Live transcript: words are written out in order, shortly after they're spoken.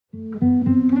Right,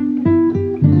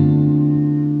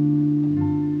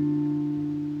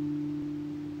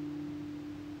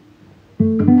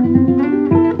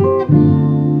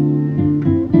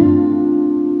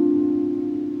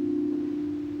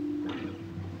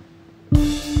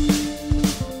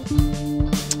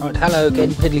 hello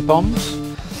again, piddly bombs.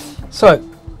 So,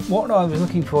 what I was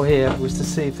looking for here was to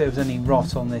see if there was any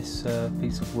rot on this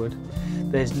piece of wood.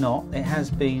 There's not. It has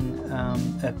been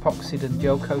epoxied and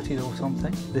gel coated or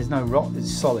something. There's no rot, it's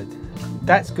solid.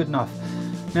 That's good enough.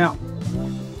 Now,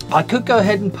 I could go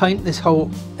ahead and paint this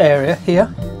whole area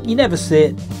here. You never see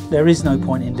it. There is no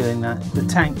point in doing that. The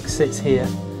tank sits here,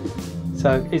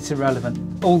 so it's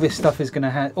irrelevant. All this stuff is going to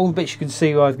have, all the bits you can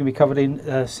see are going to be covered in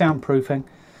soundproofing.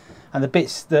 And the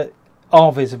bits that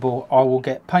are visible I will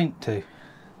get paint to,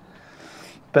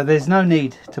 but there's no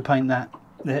need to paint that.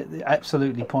 They're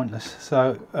absolutely pointless,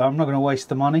 so I'm not going to waste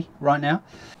the money right now.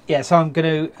 Yeah, so I'm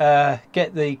going to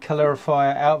get the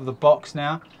calorifier out of the box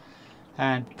now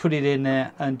and put it in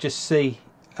there and just see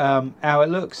how it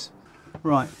looks.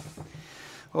 Right,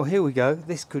 well, here we go.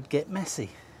 This could get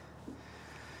messy.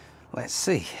 Let's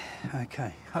see.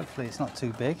 Okay, hopefully it's not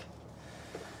too big.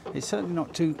 It's certainly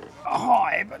not too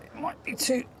high, but it might be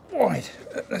too wide.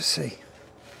 Let's see.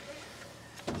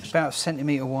 It's about a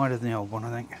centimetre wider than the old one, I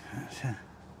think.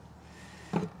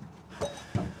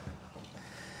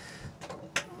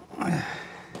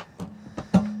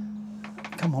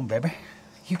 Come on, baby.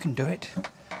 You can do it.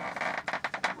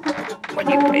 When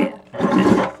you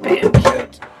be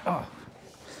cute. Oh.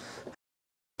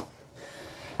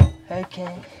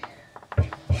 Okay.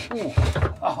 Ooh.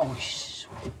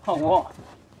 Oh, what?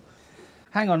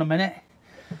 Hang on a minute.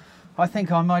 I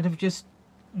think I might have just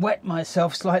wet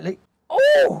myself slightly.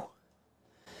 Oh!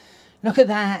 Look at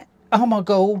that. Oh my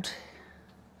God.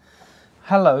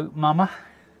 Hello, Mama.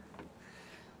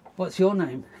 What's your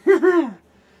name?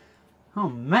 Oh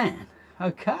man.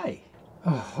 Okay.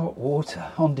 Oh, hot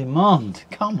water on demand.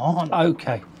 Come on.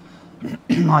 Okay.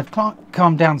 I can't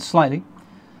calm down slightly.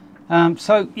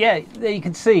 So yeah, there you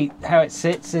can see how it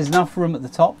sits. There's enough room at the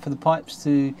top for the pipes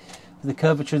to, for the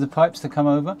curvature of the pipes to come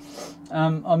over.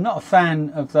 I'm not a fan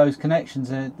of those connections.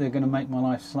 They're going to make my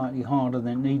life slightly harder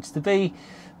than it needs to be.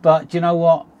 But you know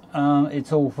what?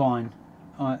 It's all fine.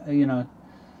 You know,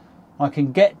 I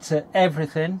can get to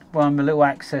everything by my little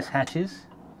access hatches.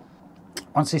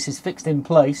 Once this is fixed in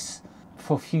place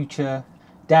for future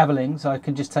dabblings, I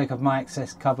can just take off my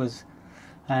access covers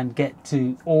and get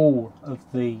to all of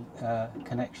the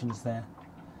connections there.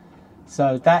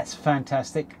 So that's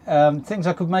fantastic. Things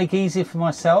I could make easier for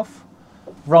myself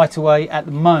right away at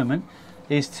the moment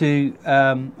is to,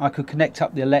 I could connect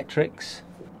up the electrics.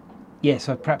 Yeah,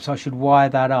 so perhaps I should wire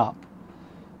that up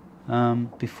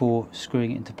before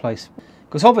screwing it into place.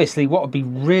 Because obviously what would be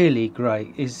really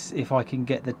great is if I can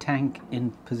get the tank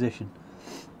in position,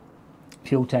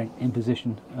 fuel tank in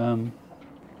position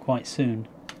quite soon.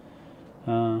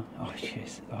 Oh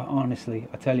jeez, honestly,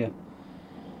 I tell you.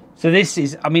 So this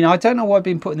is, I mean, I don't know why I've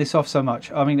been putting this off so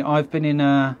much. I mean, I've been in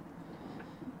a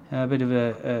bit of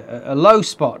a low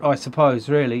spot, I suppose,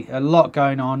 really. A lot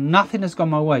going on. Nothing has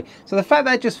gone my way. So the fact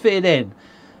that it just fitted in,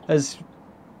 it's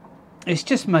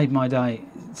just made my day.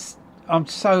 I'm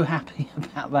so happy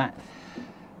about that.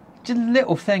 Just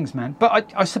little things, man.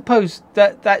 But I suppose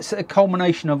that's a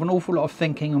culmination of an awful lot of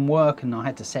thinking and work, and I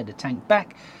had to send a tank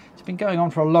back. It's been going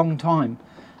on for a long time.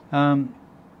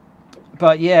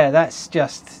 But yeah, that's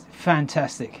just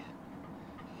fantastic.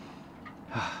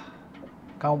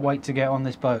 Can't wait to get on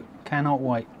this boat. Cannot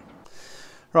wait.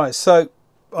 Right, so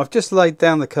I've just laid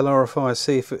down the calorifier,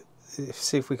 see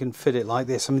if we can fit it like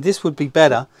this. I mean, this would be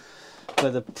better,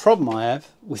 but the problem I have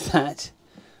with that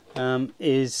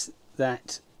is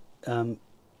that I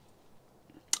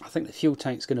think the fuel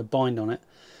tank's going to bind on it.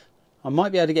 I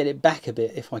might be able to get it back a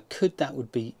bit. If I could, that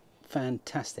would be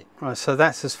fantastic. Right, so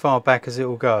that's as far back as it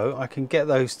will go. I can get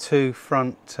those two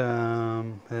front,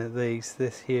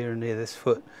 this here and here, this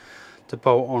foot, to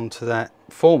bolt onto that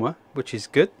former, which is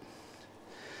good.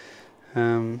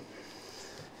 Might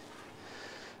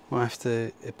have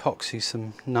to epoxy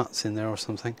some nuts in there or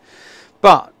something,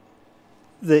 but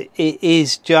it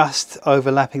is just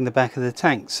overlapping the back of the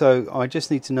tank, so I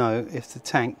just need to know if the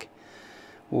tank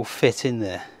will fit in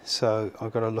there. So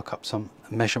I've got to look up some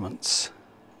measurements.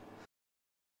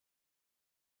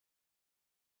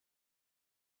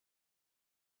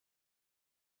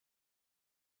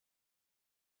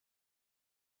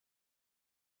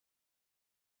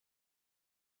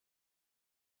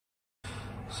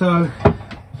 So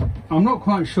I'm not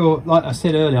quite sure, like I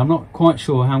said earlier, I'm not quite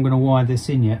sure how I'm going to wire this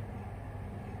in yet.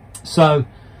 So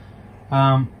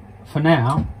for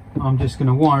now, I'm just going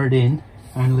to wire it in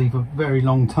and leave a very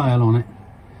long tail on it.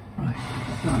 Right.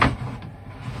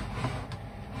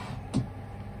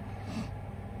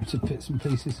 To bits and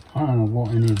pieces. I don't know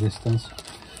what any of this does.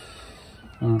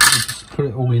 We'll just put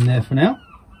it all in there for now.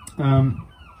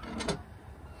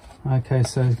 Okay,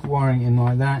 so wiring in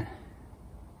like that.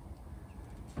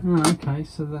 Oh, okay,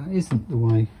 so that isn't the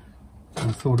way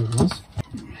I thought it was.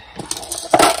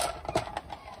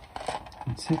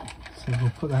 That's it. So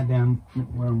we'll put that down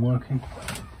where I'm working.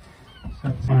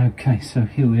 So, okay, so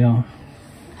here we are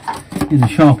in the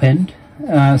sharp end.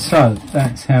 So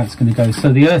that's how it's going to go.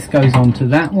 So the earth goes onto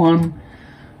that one,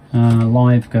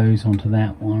 live goes onto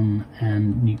that one,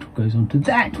 and neutral goes onto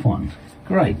that one.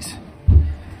 Great.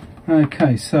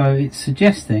 Okay, so it's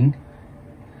suggesting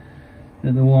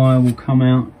that the wire will come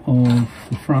out of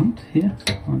the front here,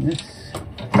 like this. So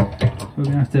we're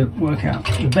going to have to work out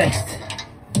the best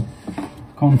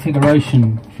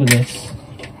configuration for this.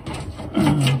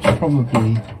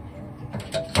 Probably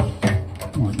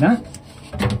like that.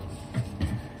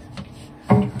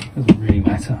 Doesn't really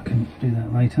matter, I can do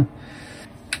that later.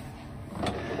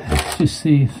 Let's just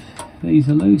see if these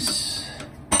are loose.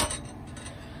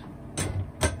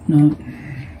 No,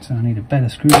 so I need a better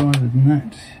screwdriver than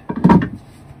that.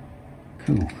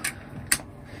 Cool.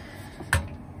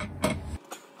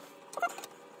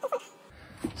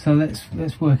 So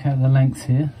let's work out the length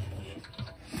here.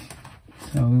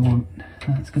 So we want,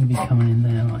 that's going to be coming in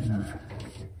there like that.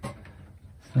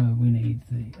 So we need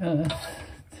the earth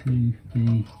to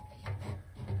be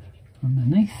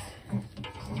underneath.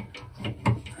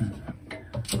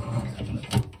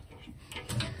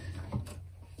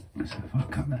 So if I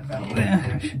cut that about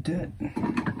there, I should do it.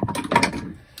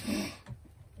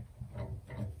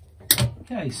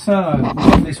 Okay, so we've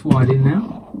got this wide in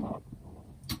now.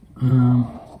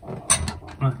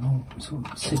 Right, I'll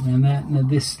sort of sit around there. Now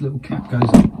this little cap goes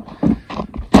up.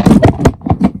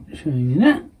 Showing you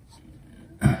that.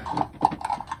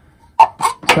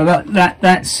 So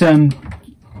that's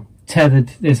tethered.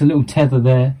 There's a little tether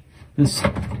there,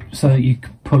 so that you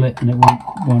can pull it and it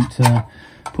won't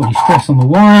put any stress on the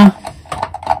wire.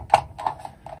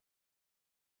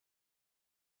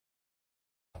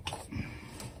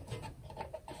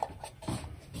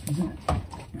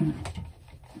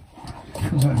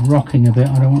 Feels like rocking a bit.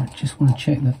 I just want to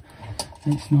check that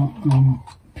it's not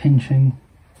pinching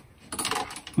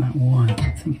that wire.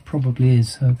 I think it probably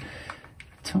is. So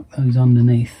tuck those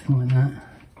underneath like that,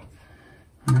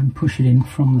 and then push it in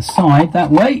from the side that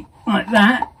way, like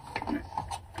that.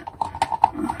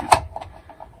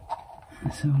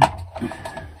 So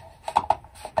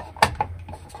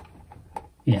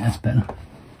yeah, that's better,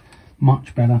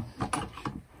 much better.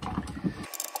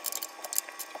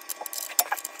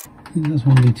 It doesn't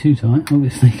want to be too tight,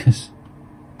 obviously, because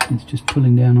it's just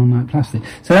pulling down on that plastic.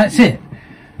 So that's it.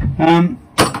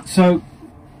 So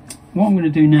what I'm going to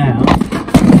do now is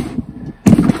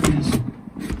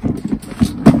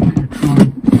I'm going to try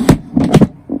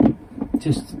and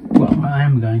just, well, I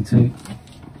am going to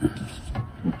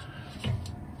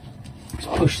just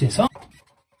push this up.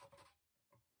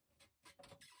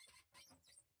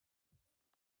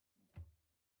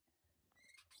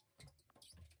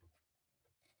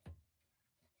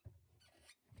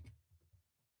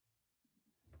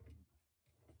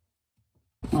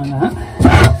 Like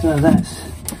that. So that's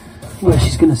where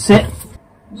she's going to sit.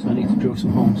 So I need to drill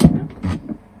some holes now.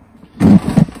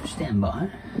 Stand by.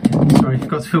 Sorry,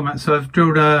 forgot to film that. So I've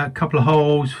drilled a couple of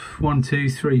holes, 1, 2,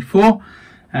 3, 4,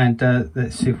 and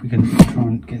let's see if we can try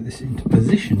and get this into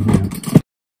position now.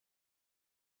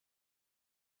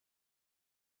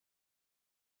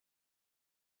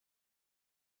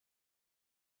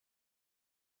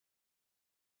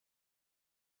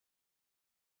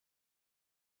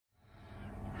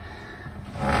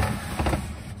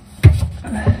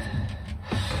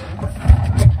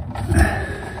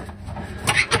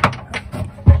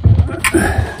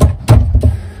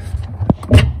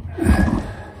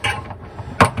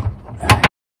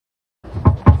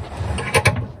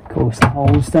 Of course the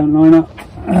holes don't line up.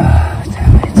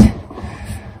 Damn it.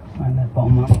 Line that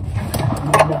bottom up.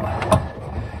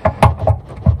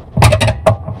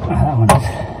 That one is.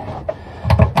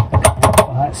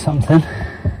 Well, that's something.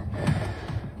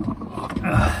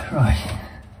 Right.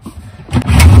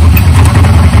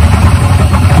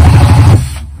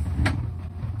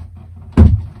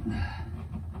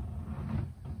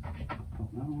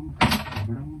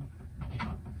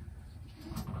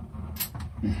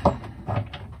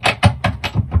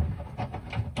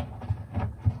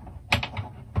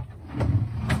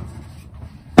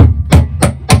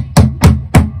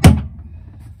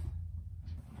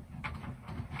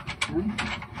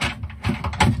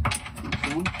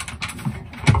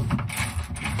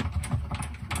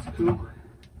 cool?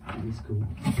 That is cool.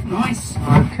 Nice.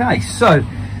 Okay, so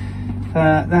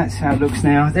that's how it looks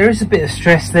now. There is a bit of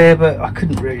stress there, but I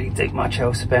couldn't really do much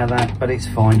else about that, but it's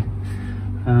fine.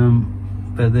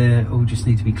 But they all just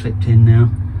need to be clipped in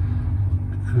now.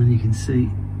 And you can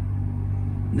see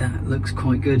that looks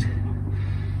quite good.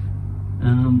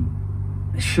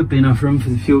 There should be enough room for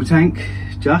the fuel tank,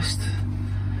 just.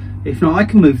 If not, I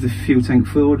can move the fuel tank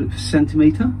forward a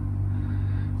centimetre.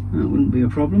 That wouldn't be a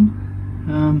problem.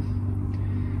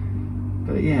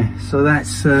 But yeah, so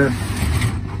that's it.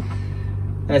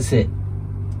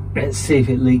 Let's see if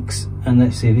it leaks and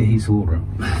let's see if it heats water up.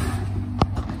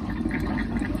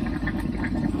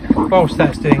 Whilst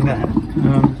that's doing that,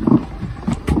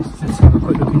 let's have a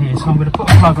quick look in here. So I'm going to put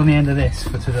a plug on the end of this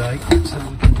for today so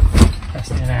we can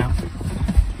test it out.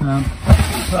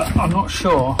 But I'm not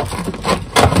sure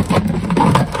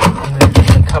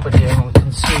in the cupboard here or the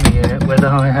consumer unit whether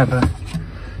I have a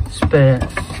spare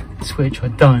switch. I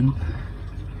don't,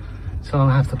 so I'll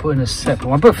have to put in a separate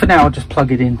one, but for now I'll just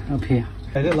plug it in up here.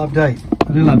 A little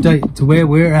update to where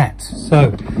we're at.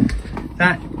 So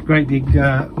that great big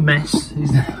mess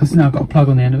has now got a plug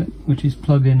on the end of it, which is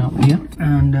plugged in up here,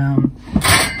 and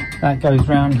that goes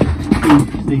round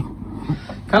the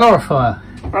calorifier.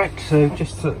 Right, so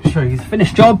just to show you the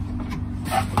finished job,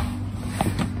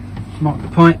 mark the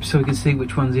pipe so we can see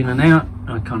which one's in and out.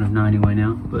 I kind of know anyway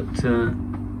now, but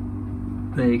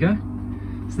there you go.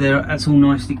 So there, that's all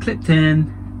nicely clipped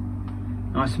in,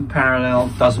 nice and parallel,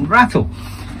 doesn't rattle.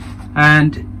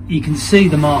 And you can see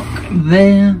the mark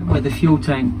there where the fuel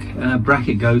tank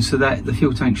bracket goes, so that the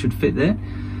fuel tank should fit there,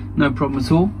 no problem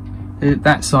at all.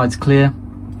 That side's clear.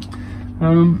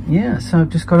 Yeah, so I've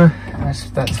just got to,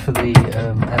 that's for the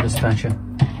adder smasher.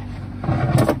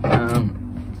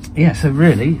 Yeah, so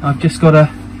really I've just got to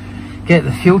get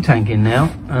the fuel tank in now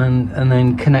and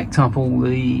then connect up all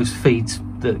the feeds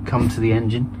that come to the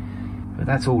engine. But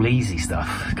that's all easy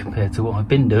stuff compared to what I've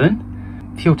been doing.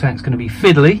 Fuel tank's going to be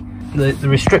fiddly. The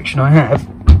restriction I have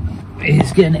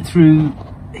is getting it through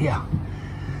here.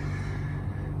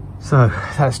 So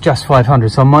that's just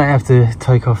 500, so I might have to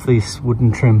take off this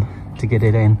wooden trim to get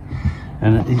it in.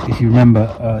 And if you remember,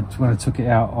 when I took it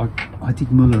out, I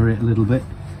did muller it a little bit,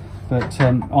 but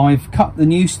I've cut the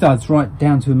new studs right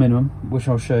down to a minimum, which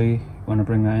I'll show you when I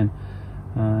bring that in.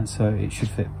 So it should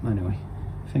fit anyway,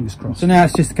 fingers crossed. So now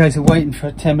it's just a case of waiting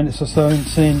for 10 minutes or so and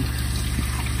seeing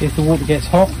if the water gets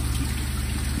hot.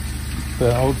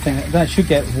 But I would think that should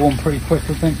get warm pretty quick.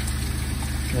 I think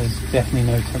there's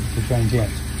definitely no temperature change yet,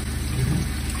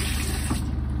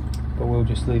 but we'll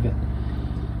just leave it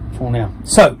for now.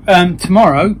 So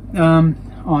tomorrow I'm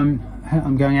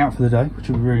going out for the day, which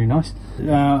will be really nice.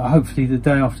 Hopefully the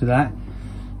day after that,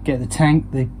 get the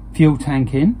fuel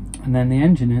tank in and then the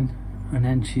engine in, and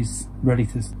then she's ready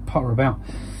to putter about.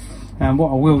 And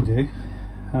what I will do,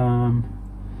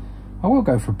 I will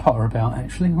go for a putter about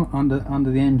actually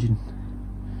under the engine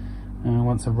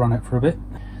once I've run it for a bit.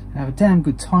 Have a damn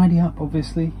good tidy up,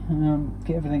 obviously,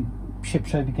 get everything ship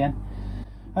shape again,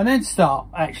 and then start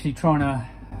actually trying to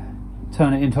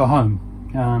turn it into a home,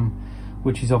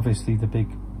 which is obviously the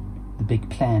big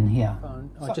plan here.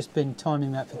 I've just been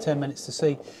timing that for 10 minutes to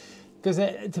see, because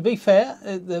to be fair,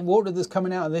 the water that's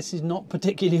coming out of this is not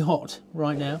particularly hot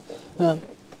right now.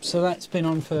 So that's been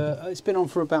on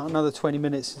for about another 20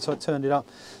 minutes since I turned it up.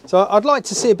 So I'd like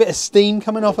to see a bit of steam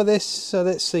coming off of this. So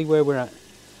let's see where we're at.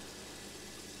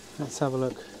 Let's have a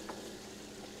look.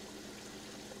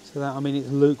 So that, I mean, it's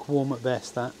lukewarm at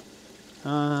best. That.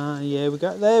 Yeah, we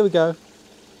go. There we go.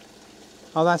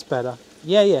 Oh, that's better.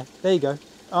 Yeah. There you go.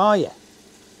 Oh, yeah.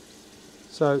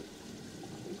 So,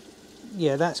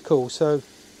 yeah, that's cool. So,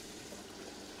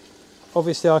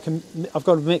 obviously, I've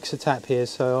got a mixer tap here,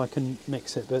 so I can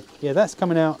mix it. But yeah, that's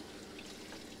coming out.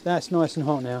 That's nice and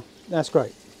hot now. That's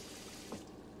great.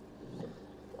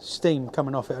 Steam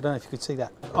coming off it. I don't know if you could see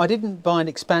that. I didn't buy an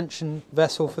expansion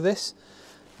vessel for this.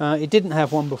 It didn't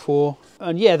have one before,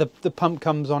 and yeah, the pump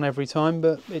comes on every time,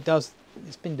 but it does.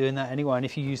 It's been doing that anyway, and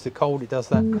if you use the cold, it does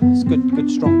that. It's good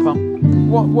strong pump.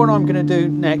 What I'm going to do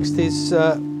next is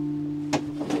try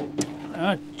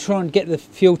and get the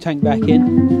fuel tank back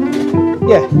in.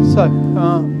 Yeah, so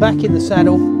back in the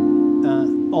saddle,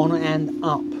 on and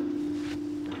up.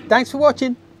 Thanks for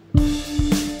watching.